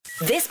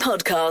This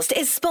podcast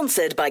is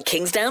sponsored by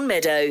Kingsdown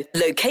Meadow,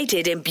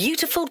 located in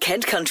beautiful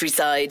Kent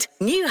countryside.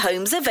 New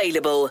homes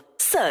available.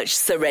 Search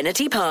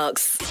Serenity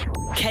Parks.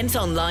 Kent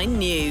Online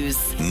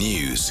News.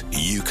 News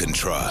you can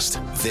trust.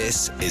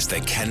 This is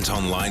the Kent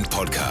Online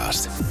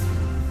Podcast.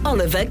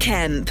 Oliver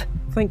Kemp.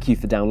 Thank you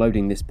for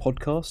downloading this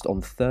podcast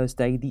on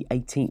Thursday, the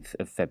 18th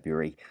of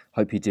February.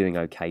 Hope you're doing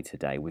okay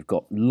today. We've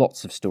got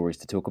lots of stories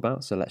to talk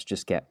about, so let's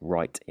just get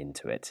right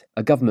into it.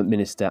 A government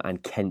minister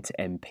and Kent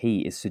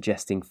MP is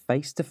suggesting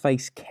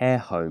face-to-face care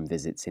home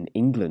visits in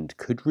England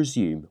could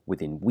resume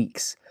within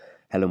weeks.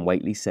 Helen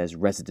Whately says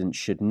residents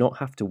should not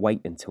have to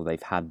wait until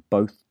they've had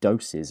both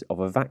doses of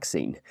a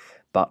vaccine.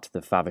 But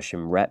the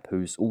Faversham rep,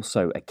 who's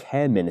also a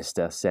care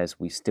minister,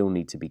 says we still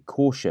need to be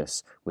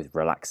cautious with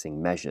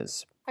relaxing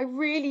measures. I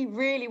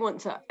really want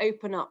to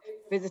open up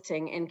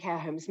visiting in care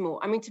homes more.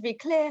 I mean, to be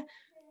clear,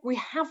 we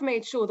have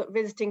made sure that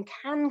visiting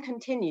can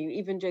continue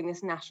even during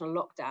this national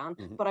lockdown,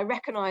 but I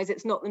recognise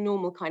it's not the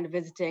normal kind of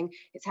visiting.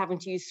 It's having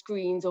to use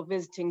screens or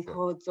visiting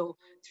pods or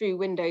through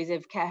windows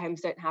if care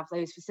homes don't have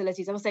those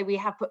facilities. I will say we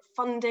have put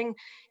funding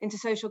into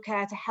social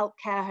care to help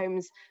care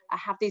homes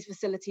have these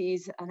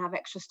facilities and have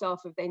extra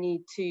staff if they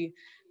need to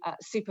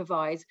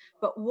supervise.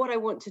 But what I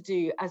want to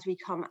do as we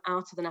come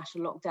out of the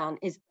national lockdown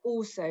is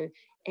also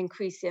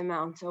increase the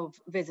amount of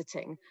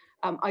visiting.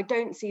 I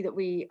don't see that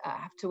we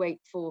have to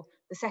wait for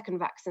the second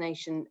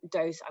vaccination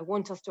dose. I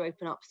want us to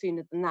open up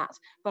sooner than that.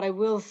 But I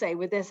will say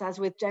with this, as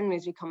with generally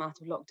as we come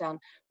out of lockdown,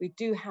 we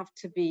do have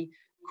to be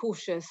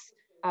cautious.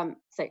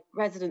 So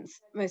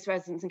most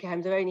residents in care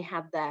homes have only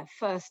had their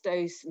first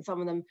dose and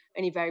some of them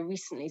only very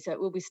recently. So it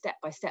will be step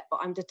by step, but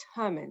I'm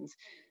determined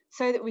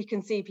so that we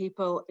can see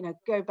people,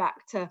 go back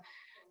to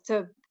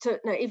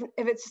even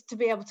if it's to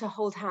be able to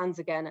hold hands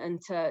again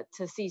and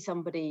to see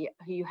somebody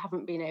who you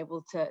haven't been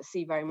able to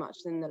see very much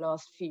in the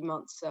last few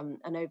months and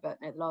over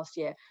the last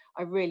year.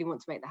 I really want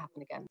to make that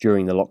happen again.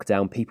 During the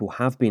lockdown, people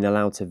have been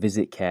allowed to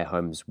visit care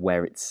homes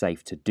where it's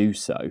safe to do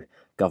so.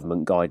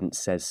 Government guidance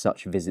says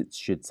such visits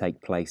should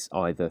take place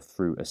either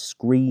through a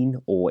screen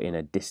or in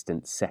a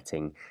distant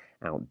setting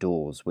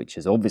outdoors, which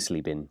has obviously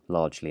been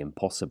largely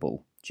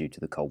impossible due to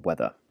the cold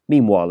weather.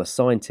 Meanwhile, a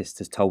scientist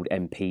has told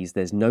MPs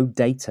there's no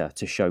data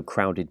to show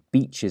crowded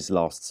beaches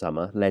last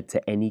summer led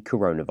to any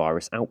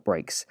coronavirus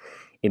outbreaks.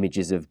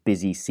 Images of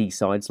busy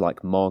seasides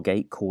like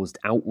Margate caused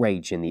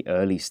outrage in the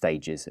early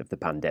stages of the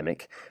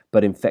pandemic,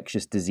 but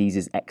infectious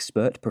diseases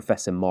expert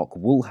Professor Mark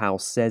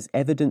Woolhouse says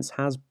evidence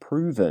has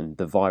proven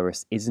the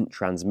virus isn't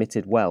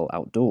transmitted well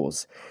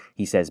outdoors.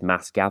 He says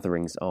mass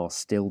gatherings are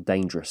still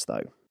dangerous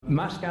though.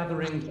 Mass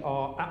gatherings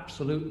are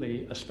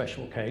absolutely a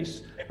special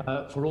case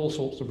for all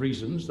sorts of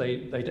reasons.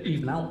 They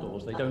even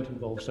outdoors, they don't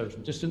involve social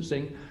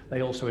distancing.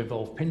 They also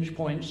involve pinch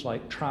points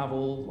like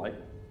travel, like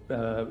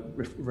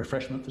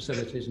refreshment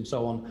facilities and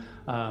so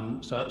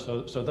on.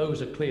 So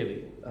those are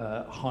clearly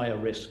higher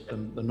risk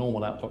than the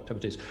normal outdoor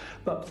activities.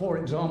 But for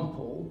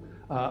example,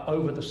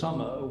 over the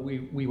summer,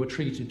 we were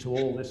treated to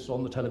all this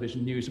on the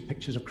television news of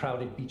pictures of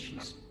crowded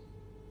beaches.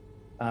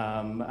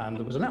 And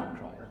there was an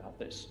outcry about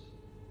this.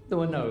 There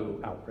were no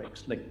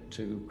outbreaks linked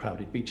to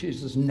crowded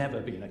beaches. There's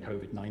never been a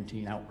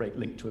COVID-19 outbreak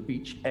linked to a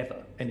beach ever,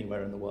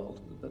 anywhere in the world,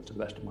 to the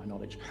best of my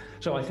knowledge.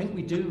 So I think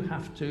we do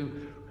have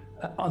to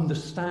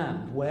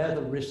understand where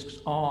the risks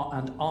are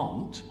and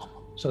aren't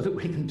so that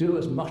we can do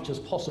as much as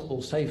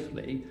possible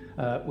safely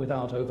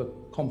without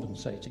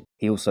overcompensating.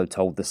 He also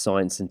told the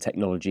Science and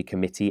Technology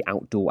Committee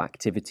outdoor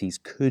activities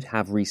could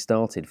have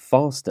restarted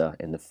faster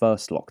in the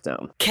first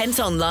lockdown. Kent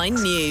Online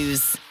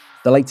News.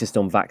 The latest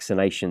on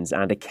vaccinations,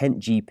 and a Kent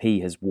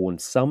GP has warned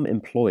some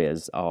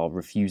employers are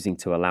refusing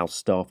to allow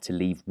staff to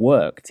leave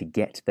work to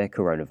get their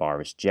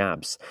coronavirus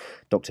jabs.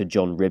 Dr.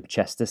 John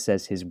Ribchester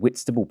says his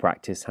Whitstable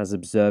practice has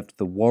observed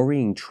the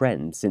worrying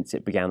trend since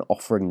it began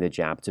offering the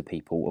jab to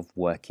people of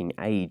working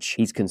age.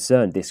 He's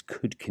concerned this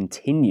could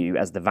continue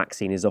as the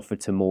vaccine is offered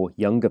to more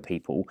younger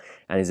people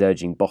and is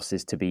urging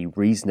bosses to be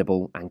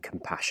reasonable and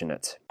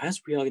compassionate. As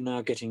we are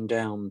now getting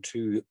down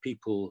to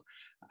people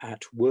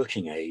at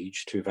working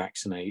age to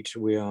vaccinate,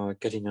 we are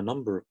getting a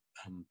number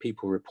of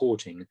people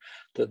reporting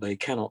that they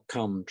cannot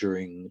come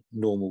during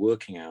normal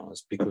working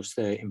hours because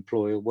their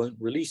employer won't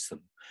release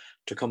them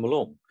to come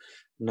along.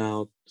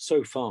 Now,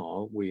 so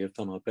far, we have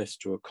done our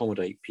best to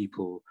accommodate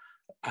people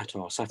at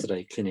our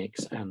Saturday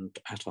clinics and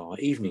at our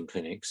evening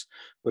clinics.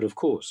 But of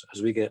course,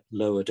 as we get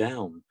lower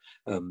down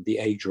the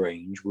age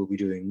range, we'll be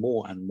doing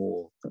more and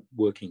more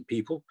working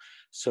people.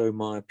 So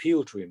my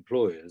appeal to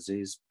employers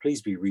is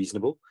please be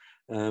reasonable.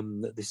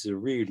 This is a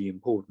really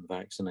important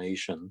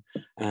vaccination,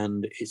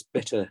 and it's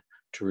better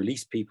to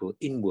release people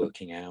in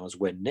working hours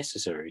when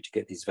necessary to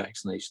get these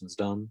vaccinations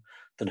done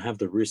than have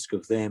the risk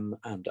of them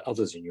and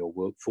others in your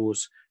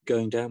workforce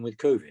going down with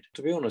COVID.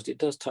 To be honest, it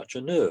does touch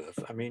a nerve.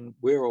 I mean,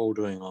 we're all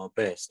doing our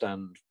best,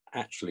 and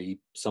actually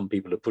some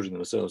people are putting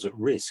themselves at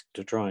risk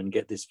to try and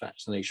get this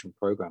vaccination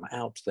program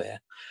out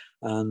there.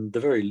 And the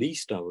very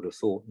least I would have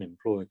thought an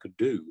employer could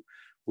do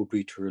would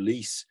be to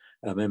release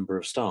a member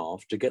of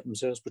staff to get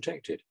themselves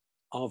protected.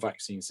 our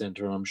vaccine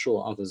centre, and I'm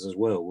sure others as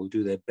well, will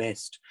do their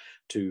best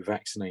to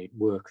vaccinate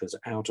workers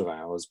out of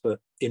hours. But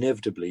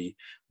inevitably,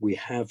 we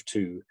have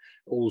to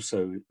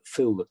also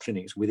fill the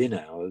clinics within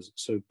hours.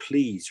 So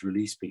please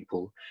release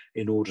people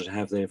in order to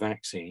have their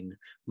vaccine,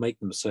 make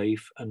them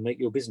safe and make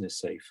your business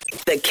safe.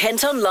 The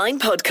Kent Online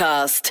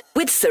Podcast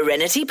with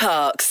Serenity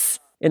Parks.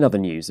 In other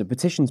news, a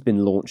petition's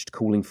been launched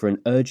calling for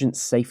an urgent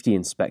safety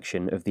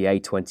inspection of the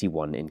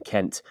A21 in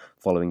Kent,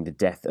 following the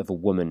death of a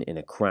woman in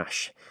a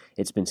crash.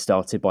 It's been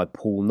started by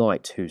Paul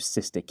Knight, whose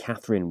sister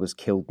Catherine was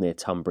killed near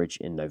Tunbridge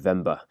in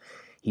November.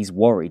 He's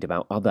worried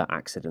about other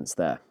accidents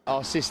there.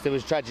 Our sister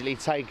was tragically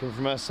taken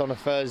from us on a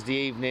Thursday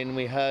evening.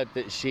 We heard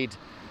that she'd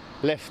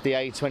left the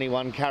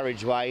A21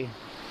 carriageway,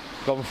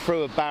 gone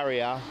through a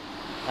barrier,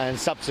 and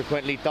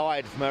subsequently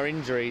died from her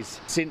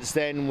injuries. Since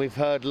then, we've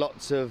heard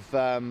lots of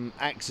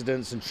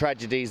accidents and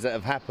tragedies that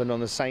have happened on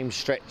the same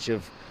stretch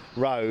of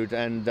road,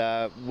 and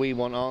we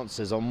want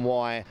answers on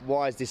why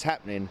is this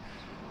happening.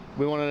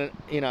 We want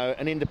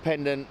an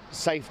independent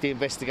safety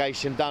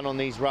investigation done on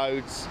these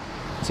roads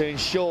to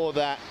ensure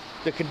that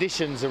the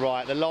conditions are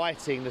right, the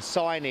lighting, the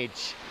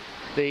signage,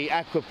 the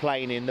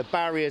aquaplaning, the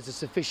barriers are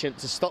sufficient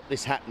to stop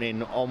this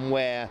happening on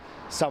where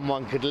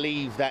someone could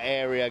leave that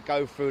area,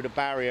 go through the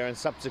barrier and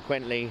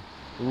subsequently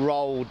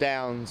roll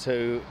down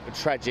to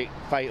tragic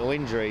fatal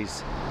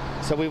injuries.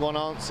 So we want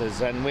answers,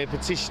 and we're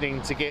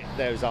petitioning to get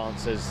those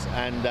answers,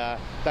 and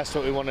that's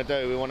what we want to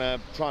do. We want to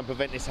try and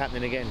prevent this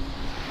happening again.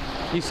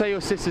 You say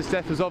your sister's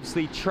death was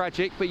obviously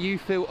tragic, but you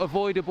feel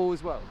avoidable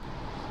as well?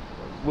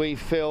 We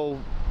feel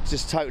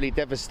just totally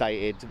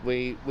devastated.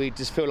 We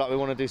just feel like we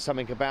want to do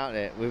something about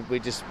it.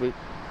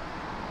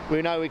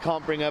 We know we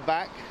can't bring her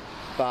back,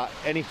 but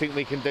anything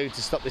we can do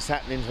to stop this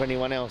happening to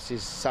anyone else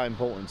is so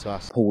important to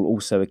us. Paul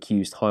also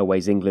accused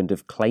Highways England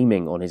of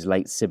claiming on his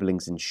late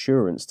sibling's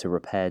insurance to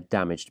repair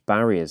damaged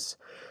barriers.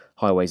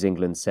 Highways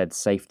England said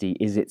safety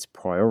is its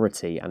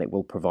priority and it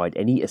will provide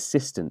any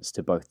assistance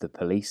to both the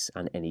police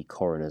and any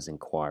coroner's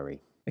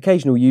inquiry.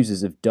 Occasional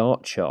users of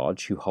Dart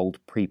Charge who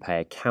hold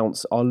prepay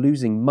accounts are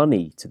losing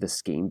money to the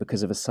scheme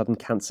because of a sudden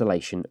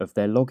cancellation of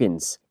their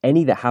logins.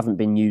 Any that haven't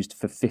been used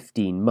for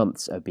 15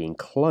 months are being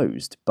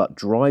closed, but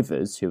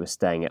drivers who are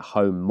staying at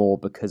home more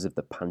because of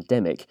the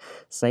pandemic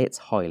say it's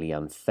highly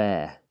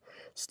unfair.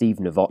 Steve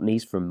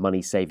Novotny's from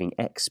Money Saving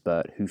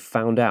Expert, who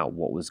found out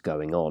what was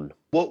going on.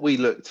 What we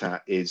looked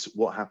at is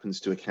what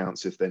happens to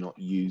accounts if they're not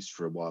used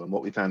for a while. And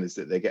what we found is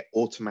that they get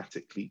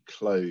automatically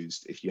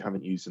closed if you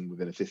haven't used them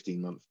within a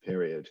 15-month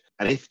period.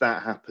 And if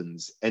that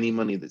happens, any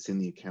money that's in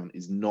the account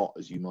is not,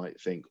 as you might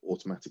think,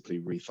 automatically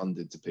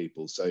refunded to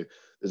people. So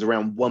there's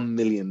around £1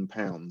 million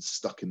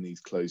stuck in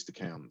these closed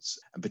accounts,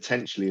 and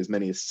potentially as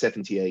many as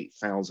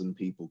 78,000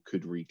 people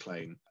could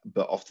reclaim.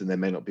 But often they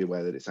may not be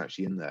aware that it's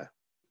actually in there.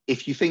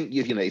 If you think,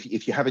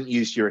 if you haven't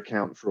used your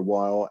account for a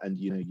while and,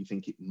 you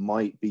think it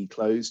might be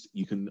closed,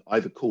 you can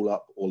either call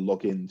up or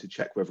log in to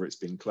check whether it's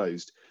been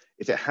closed.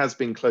 If it has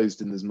been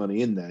closed and there's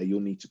money in there,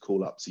 you'll need to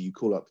call up. So you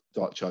call up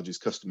Dart Charge's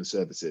customer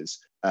services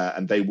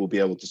and they will be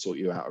able to sort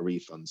you out a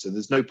refund. So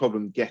there's no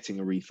problem getting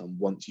a refund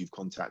once you've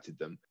contacted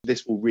them.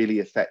 This will really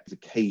affect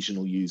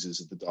occasional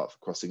users of the Dartford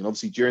crossing. And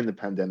obviously during the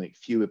pandemic,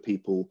 fewer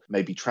people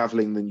may be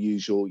travelling than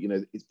usual.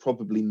 It's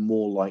probably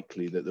more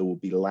likely that there will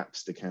be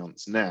lapsed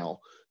accounts now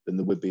than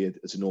there would be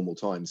at a normal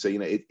time. So,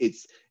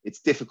 it's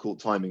difficult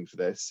timing for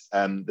this.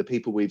 The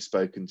people we've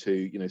spoken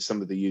to,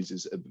 some of the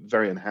users are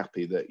very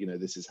unhappy that,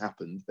 this has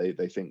happened.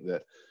 They think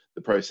that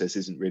the process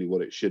isn't really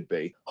what it should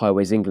be.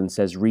 Highways England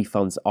says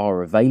refunds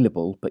are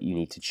available, but you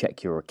need to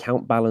check your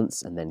account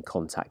balance and then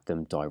contact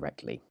them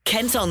directly.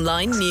 Kent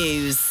Online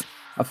News.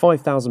 A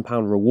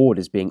 £5,000 reward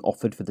is being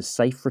offered for the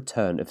safe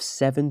return of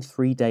 7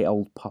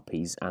 3-day-old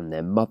puppies and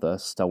their mother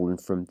stolen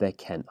from their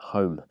Kent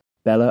home.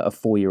 Bella, a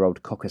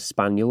 4-year-old Cocker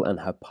Spaniel, and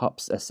her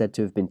pups are said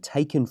to have been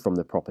taken from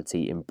the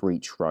property in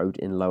Breach Road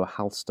in Lower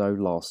Halstow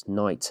last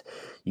night.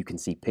 You can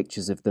see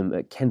pictures of them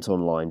at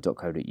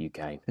kentonline.co.uk.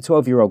 A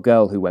 12-year-old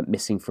girl who went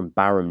missing from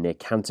Barham near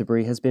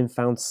Canterbury has been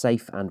found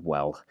safe and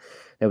well.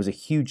 There was a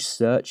huge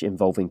search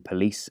involving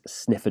police,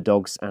 sniffer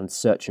dogs and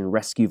search and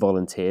rescue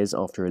volunteers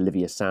after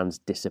Olivia Sands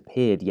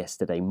disappeared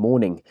yesterday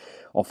morning.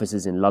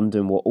 Officers in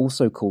London were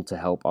also called to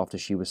help after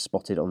she was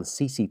spotted on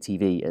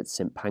CCTV at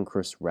St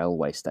Pancras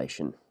railway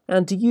station.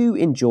 And do you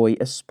enjoy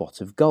a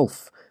spot of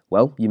golf?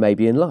 Well, you may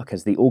be in luck,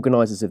 as the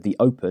organisers of the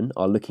Open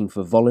are looking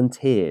for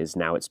volunteers.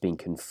 Now it's been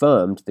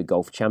confirmed the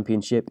Golf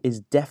Championship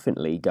is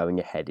definitely going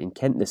ahead in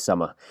Kent this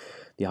summer.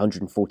 The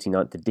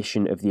 149th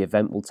edition of the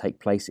event will take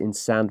place in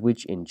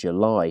Sandwich in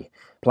July.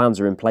 Plans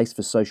are in place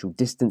for social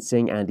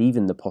distancing and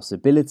even the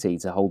possibility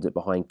to hold it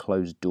behind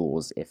closed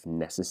doors if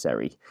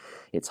necessary.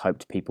 It's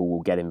hoped people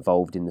will get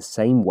involved in the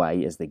same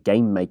way as the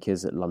game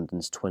makers at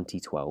London's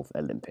 2012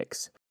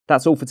 Olympics.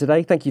 That's all for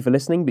today. Thank you for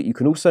listening, but you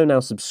can also now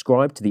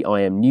subscribe to the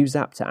IM News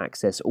app to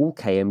access all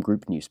KM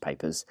Group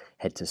newspapers.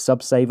 Head to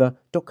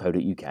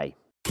subsaver.co.uk.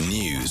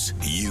 News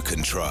you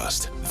can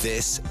trust.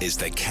 This is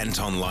the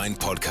Kent Online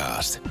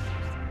Podcast.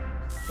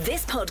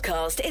 This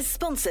podcast is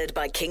sponsored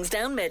by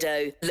Kingsdown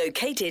Meadow,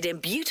 located in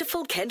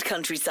beautiful Kent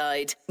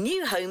countryside.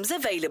 New homes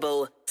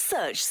available.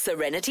 Search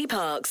Serenity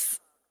Parks.